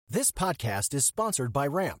This podcast is sponsored by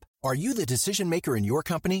Ramp. Are you the decision maker in your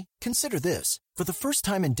company? Consider this. For the first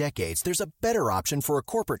time in decades, there's a better option for a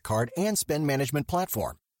corporate card and spend management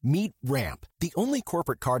platform. Meet Ramp, the only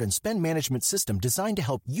corporate card and spend management system designed to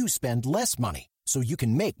help you spend less money so you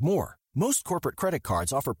can make more. Most corporate credit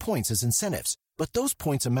cards offer points as incentives, but those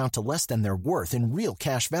points amount to less than their worth in real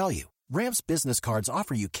cash value. Ramp's business cards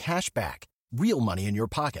offer you cash back, real money in your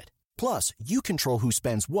pocket. Plus, you control who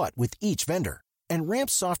spends what with each vendor. And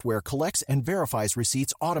Ramp's software collects and verifies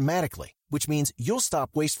receipts automatically, which means you'll stop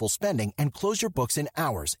wasteful spending and close your books in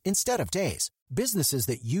hours instead of days. Businesses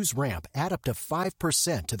that use Ramp add up to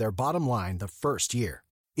 5% to their bottom line the first year.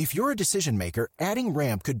 If you're a decision maker, adding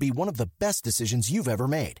Ramp could be one of the best decisions you've ever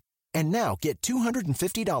made. And now get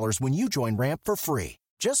 $250 when you join Ramp for free.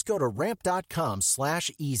 Just go to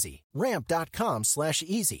ramp.com/easy.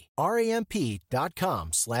 Ramp.com/easy.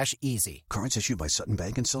 RAMP.com/easy. Cards issued by Sutton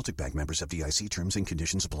Bank and Celtic Bank, members FDIC. Terms and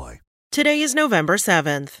conditions apply. Today is November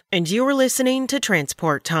 7th, and you are listening to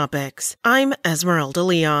Transport Topics. I'm Esmeralda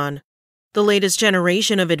Leon. The latest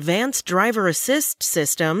generation of advanced driver assist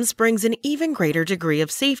systems brings an even greater degree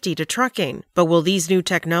of safety to trucking. But will these new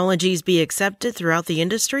technologies be accepted throughout the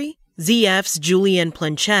industry? ZF's Julian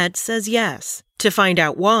Planchette says yes. To find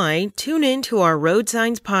out why, tune in to our Road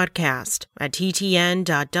Signs podcast at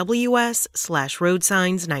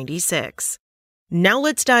ttn.ws/roadsigns96. Now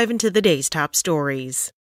let's dive into the day's top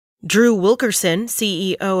stories. Drew Wilkerson,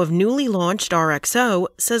 CEO of newly launched RXO,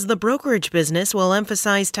 says the brokerage business will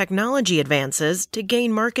emphasize technology advances to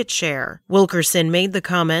gain market share. Wilkerson made the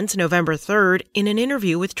comments November 3rd in an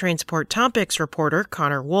interview with Transport Topics reporter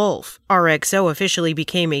Connor Wolf. RXO officially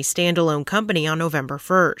became a standalone company on November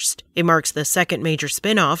 1st. It marks the second major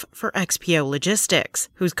spinoff for XPO Logistics,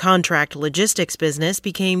 whose contract logistics business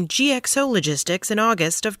became GXO Logistics in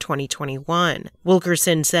August of 2021.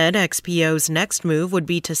 Wilkerson said XPO's next move would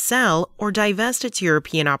be to sell or divest its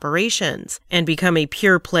European operations and become a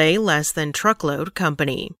pure-play, less-than-truckload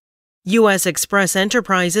company. U.S. Express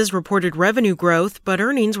Enterprises reported revenue growth, but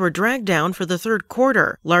earnings were dragged down for the third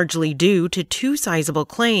quarter, largely due to two sizable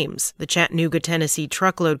claims, the Chattanooga, Tennessee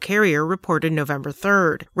truckload carrier reported November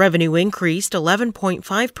 3rd. Revenue increased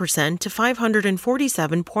 11.5% to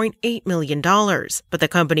 $547.8 million, but the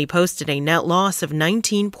company posted a net loss of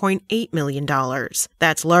 $19.8 million.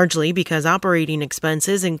 That's largely because operating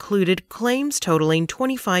expenses included claims totaling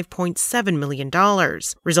 $25.7 million,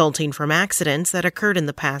 resulting from accidents that occurred in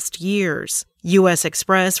the past year. U.S.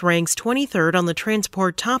 Express ranks 23rd on the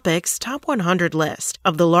Transport Topics Top 100 list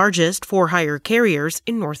of the largest for-hire carriers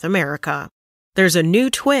in North America. There's a new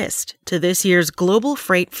twist to this year's Global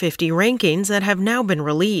Freight 50 rankings that have now been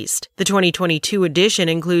released. The 2022 edition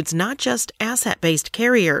includes not just asset-based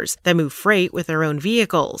carriers that move freight with their own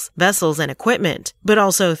vehicles, vessels, and equipment, but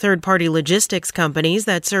also third-party logistics companies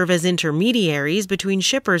that serve as intermediaries between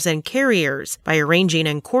shippers and carriers by arranging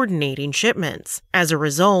and coordinating shipments. As a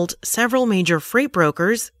result, several major freight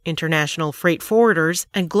brokers, international freight forwarders,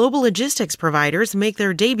 and global logistics providers make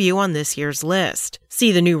their debut on this year's list.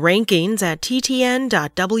 See the new rankings at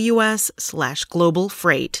ttn.ws/global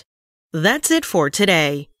freight. That's it for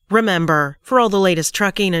today. Remember, for all the latest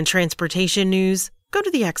trucking and transportation news, go to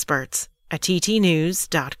the experts at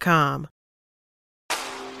ttnews.com.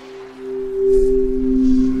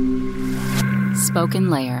 Spoken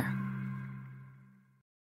Layer.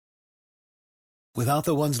 Without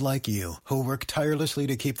the ones like you, who work tirelessly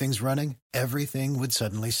to keep things running, everything would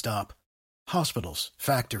suddenly stop. Hospitals,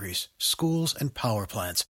 factories, schools, and power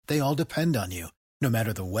plants, they all depend on you. No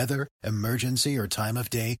matter the weather, emergency, or time of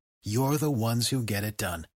day, you're the ones who get it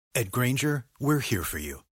done. At Grainger, we're here for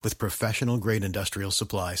you with professional-grade industrial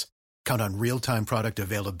supplies. Count on real-time product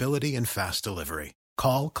availability and fast delivery.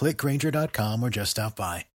 Call, click Grainger.com, or just stop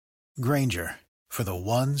by. Grainger, for the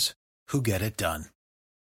ones who get it done.